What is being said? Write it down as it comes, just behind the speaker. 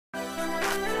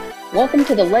Welcome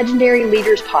to the Legendary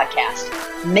Leaders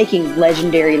Podcast, Making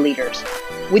Legendary Leaders,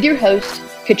 with your host,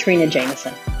 Katrina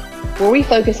Jameson, where we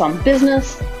focus on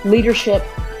business, leadership,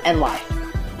 and life.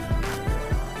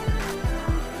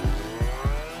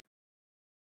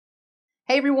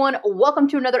 Hey everyone, welcome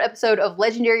to another episode of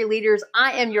Legendary Leaders.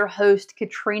 I am your host,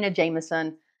 Katrina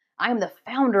Jameson. I am the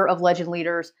founder of Legend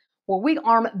Leaders, where we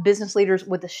arm business leaders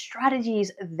with the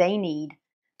strategies they need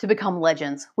to become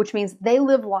legends, which means they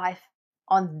live life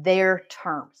on their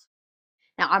terms.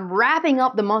 Now, I'm wrapping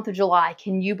up the month of July.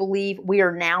 Can you believe we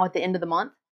are now at the end of the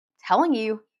month? Telling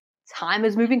you, time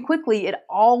is moving quickly. It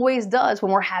always does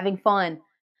when we're having fun.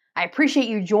 I appreciate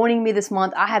you joining me this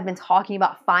month. I have been talking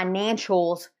about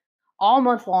financials all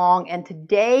month long, and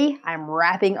today I'm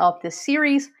wrapping up this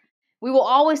series. We will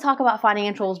always talk about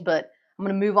financials, but I'm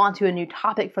going to move on to a new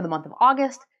topic for the month of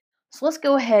August. So let's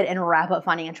go ahead and wrap up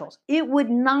financials. It would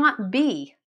not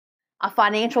be a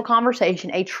financial conversation,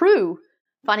 a true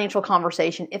financial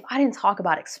conversation, if I didn't talk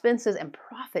about expenses and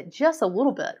profit just a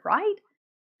little bit, right?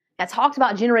 I talked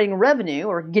about generating revenue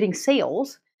or getting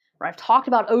sales, or I've talked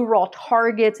about overall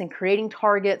targets and creating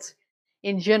targets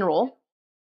in general.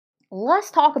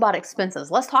 Let's talk about expenses.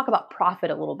 Let's talk about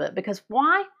profit a little bit, because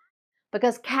why?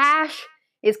 Because cash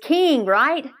is king,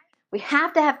 right? We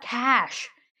have to have cash.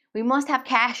 We must have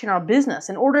cash in our business.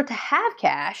 In order to have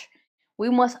cash, we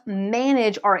must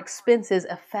manage our expenses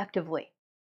effectively.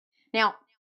 Now,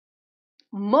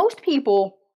 most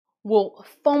people will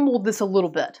fumble this a little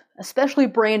bit, especially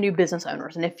brand new business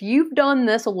owners. And if you've done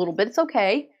this a little bit, it's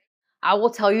okay. I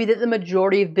will tell you that the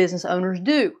majority of business owners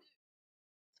do.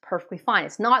 It's perfectly fine.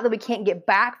 It's not that we can't get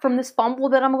back from this fumble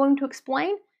that I'm going to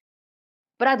explain,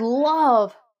 but I'd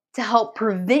love to help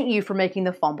prevent you from making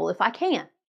the fumble if I can.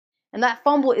 And that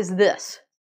fumble is this.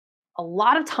 A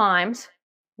lot of times,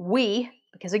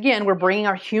 because again, we're bringing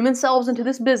our human selves into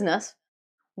this business,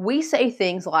 we say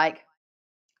things like,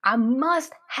 I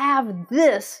must have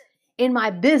this in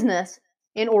my business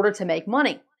in order to make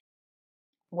money.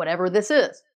 Whatever this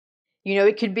is. You know,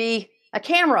 it could be a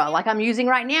camera like I'm using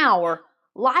right now, or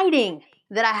lighting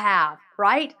that I have,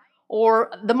 right?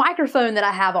 Or the microphone that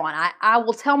I have on. I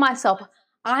will tell myself,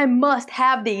 I must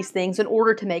have these things in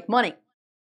order to make money.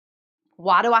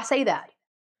 Why do I say that?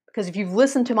 Because if you've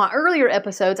listened to my earlier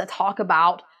episodes, I talk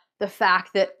about the fact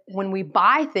that when we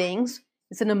buy things,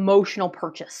 it's an emotional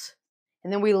purchase.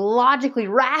 And then we logically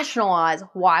rationalize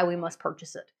why we must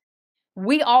purchase it.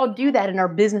 We all do that in our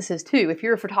businesses too. If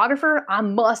you're a photographer, I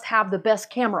must have the best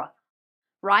camera,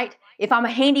 right? If I'm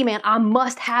a handyman, I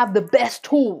must have the best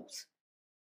tools.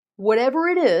 Whatever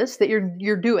it is that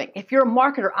you're doing. If you're a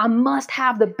marketer, I must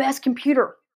have the best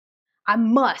computer. I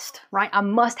must, right? I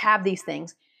must have these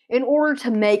things in order to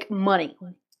make money.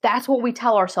 That's what we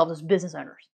tell ourselves as business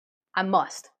owners. I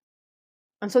must.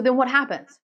 And so then what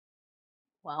happens?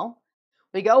 Well,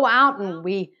 we go out and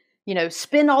we,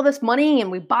 spend all this money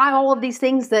and we buy all of these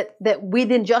things that we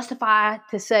then justify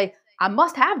to say, I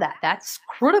must have that. That's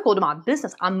critical to my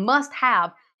business. I must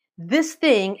have this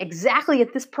thing exactly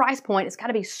at this price point. It's got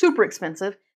to be super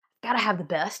expensive. Got to have the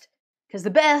best, because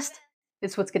the best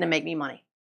is what's going to make me money.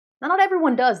 Now, not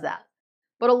everyone does that,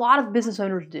 but a lot of business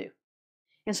owners do.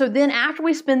 And so then after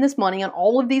we spend this money on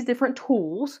all of these different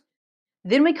tools,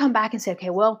 then we come back and say, okay,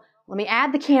 well, let me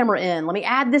add the camera in. Let me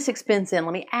add this expense in.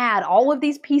 Let me add all of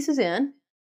these pieces in.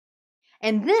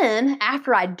 And then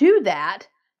after I do that,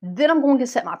 then I'm going to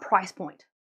set my price point.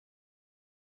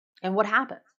 And what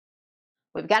happens?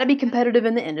 We've got to be competitive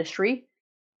in the industry.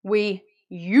 We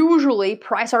usually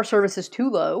price our services too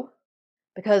low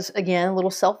because, again, a little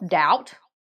self-doubt.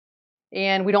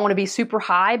 And we don't want to be super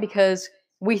high because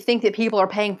we think that people are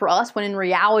paying for us when in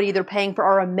reality they're paying for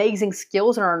our amazing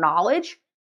skills and our knowledge.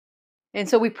 And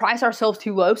so we price ourselves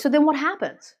too low. So then what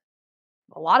happens?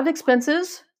 A lot of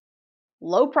expenses,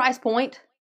 low price point,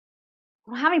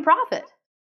 we don't have any profit.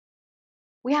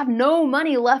 We have no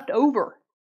money left over.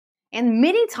 And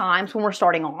many times when we're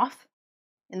starting off,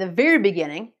 in the very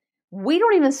beginning, we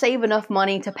don't even save enough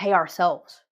money to pay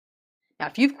ourselves. Now,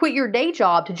 if you've quit your day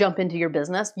job to jump into your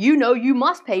business, you know you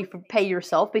must pay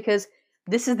yourself because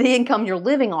this is the income you're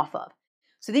living off of.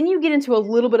 So then you get into a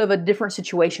little bit of a different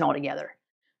situation altogether,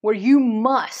 where you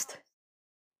must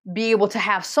be able to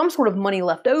have some sort of money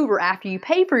left over after you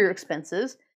pay for your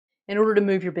expenses in order to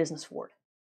move your business forward.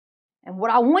 And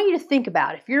what I want you to think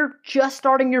about, if you're just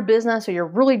starting your business or you're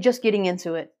really just getting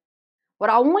into it, what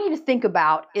I want you to think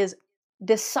about is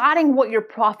deciding what your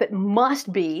profit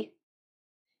must be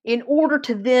in order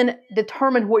to then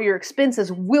determine what your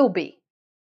expenses will be.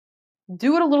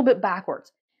 Do it a little bit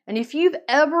backwards. And if you've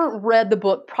ever read the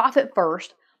book Profit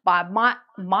First by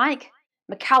Mike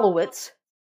Michalowicz,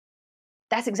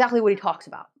 That's exactly what he talks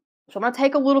about. So I'm going to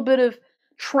take a little bit of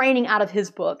training out of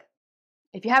his book.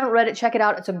 If you haven't read it, check it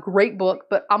out. It's a great book,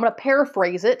 but I'm going to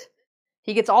paraphrase it.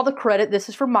 He gets all the credit. This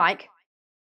is from Mike.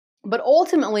 But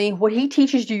ultimately, what he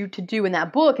teaches you to do in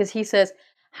that book is he says,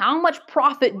 how much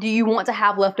profit do you want to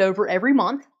have left over every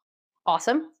month?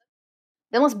 Awesome.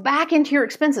 Then let's back into your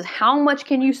expenses. How much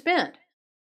can you spend?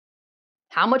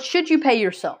 How much should you pay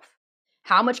yourself?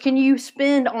 How much can you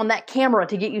spend on that camera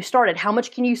to get you started? How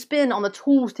much can you spend on the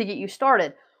tools to get you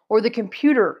started? Or the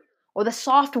computer, or the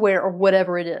software, or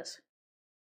whatever it is.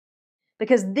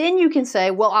 Because then you can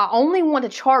say, well, I only want to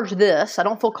charge this. I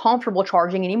don't feel comfortable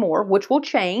charging anymore, which will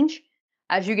change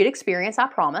as you get experience, I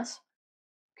promise.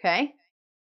 Okay?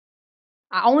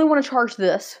 I only want to charge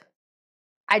this.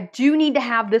 I do need to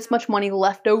have this much money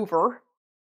left over.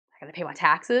 I got to pay my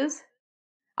taxes.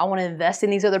 I want to invest in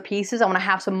these other pieces. I want to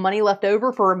have some money left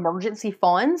over for emergency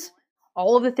funds.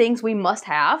 All of the things we must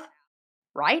have,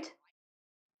 right?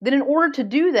 Then in order to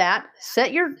do that,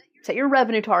 set your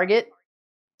revenue target,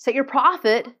 set your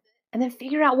profit, and then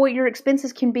figure out what your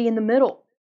expenses can be in the middle.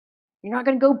 You're not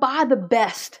going to go buy the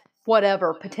best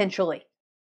whatever, potentially.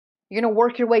 You're going to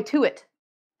work your way to it.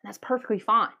 And that's perfectly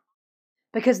fine.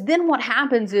 Because then what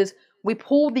happens is we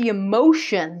pull the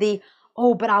emotion,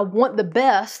 but I want the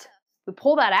best. We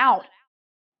pull that out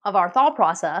of our thought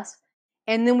process,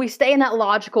 and then we stay in that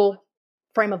logical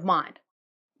frame of mind.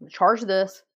 I'm going to charge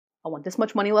this. I want this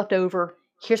much money left over.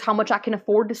 Here's how much I can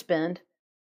afford to spend.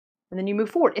 And then you move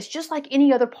forward. It's just like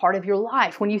any other part of your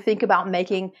life. When you think about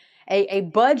making a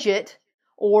budget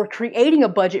or creating a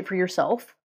budget for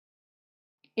yourself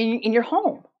in your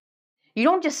home. You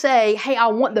don't just say, hey, I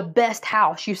want the best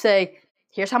house. You say,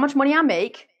 here's how much money I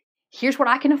make. Here's what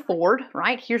I can afford,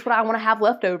 right? Here's what I want to have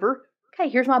left over. Okay,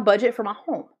 here's my budget for my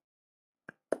home.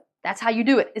 That's how you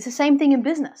do it. It's the same thing in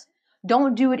business.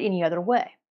 Don't do it any other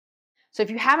way. So if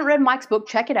you haven't read Mike's book,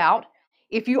 check it out.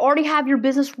 If you already have your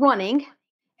business running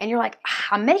and you're like,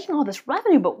 I'm making all this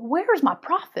revenue, but where's my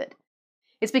profit?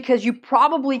 It's because you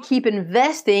probably keep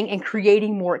investing and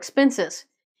creating more expenses.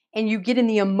 And you get in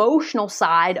the emotional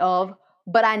side of,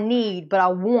 but I need, but I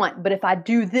want, but if I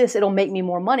do this, it'll make me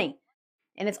more money.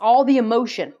 And it's all the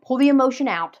emotion. Pull the emotion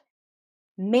out.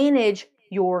 Manage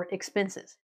your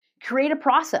expenses. Create a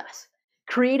process.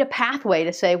 Create a pathway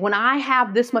to say, when I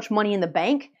have this much money in the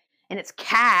bank, and it's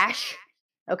cash,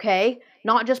 okay,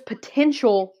 not just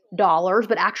potential dollars,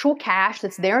 but actual cash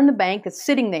that's there in the bank, that's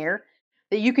sitting there,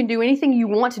 that you can do anything you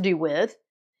want to do with,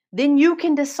 then you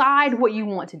can decide what you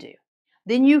want to do.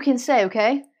 Then you can say,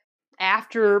 okay,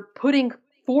 after putting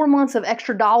 4 months of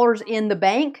extra dollars in the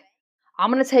bank,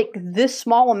 I'm going to take this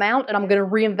small amount and I'm going to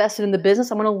reinvest it in the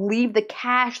business. I'm going to leave the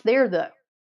cash there, though,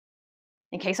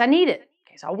 in case I need it,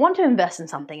 in case I want to invest in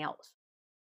something else,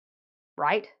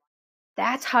 right?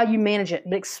 That's how you manage it.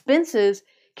 But expenses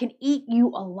can eat you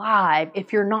alive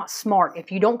if you're not smart,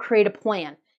 if you don't create a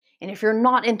plan, and if you're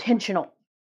not intentional.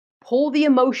 Pull the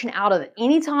emotion out of it.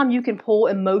 Anytime you can pull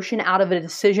emotion out of a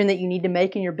decision that you need to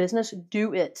make in your business,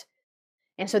 do it.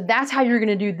 And so that's how you're going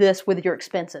to do this with your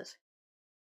expenses.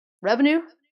 Revenue,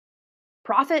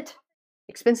 profit,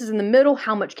 expenses in the middle,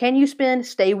 how much can you spend,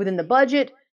 stay within the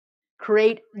budget,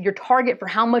 create your target for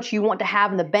how much you want to have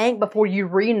in the bank before you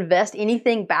reinvest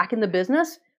anything back in the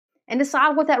business, and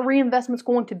decide what that reinvestment's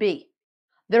going to be.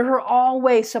 There are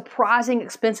always surprising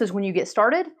expenses when you get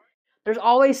started. There's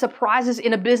always surprises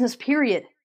in a business, period.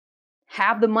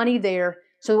 Have the money there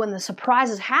so when the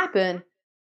surprises happen,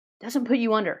 it doesn't put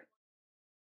you under.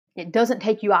 It doesn't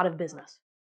take you out of business.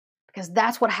 Because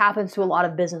that's what happens to a lot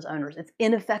of business owners. It's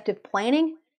ineffective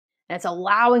planning, and it's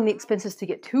allowing the expenses to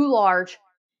get too large,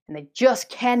 and they just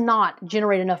cannot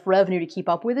generate enough revenue to keep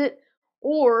up with it,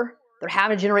 or they're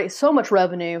having to generate so much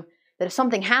revenue that if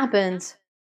something happens,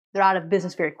 they're out of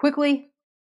business very quickly,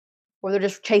 or they're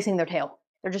just chasing their tail.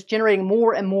 They're just generating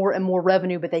more and more and more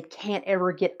revenue, but they can't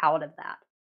ever get out of that.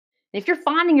 And if you're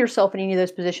finding yourself in any of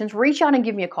those positions, reach out and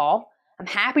give me a call. I'm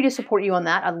happy to support you on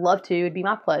that. I'd love to. It'd be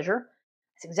my pleasure.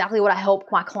 It's exactly what I help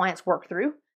my clients work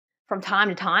through. From time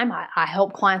to time, I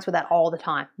help clients with that all the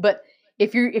time. But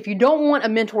if you don't want a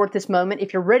mentor at this moment,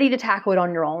 if you're ready to tackle it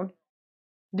on your own,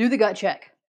 do the gut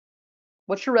check.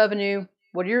 What's your revenue?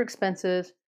 What are your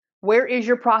expenses? Where is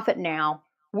your profit now?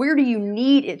 Where do you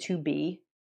need it to be?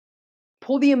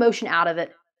 Pull the emotion out of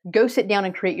it. Go sit down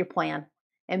and create your plan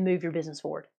and move your business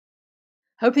forward.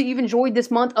 Hope that you've enjoyed this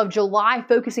month of July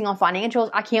focusing on financials.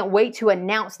 I can't wait to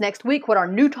announce next week what our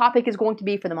new topic is going to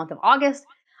be for the month of August.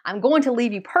 I'm going to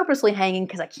leave you purposely hanging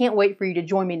because I can't wait for you to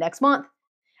join me next month.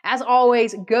 As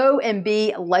always, go and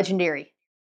be legendary.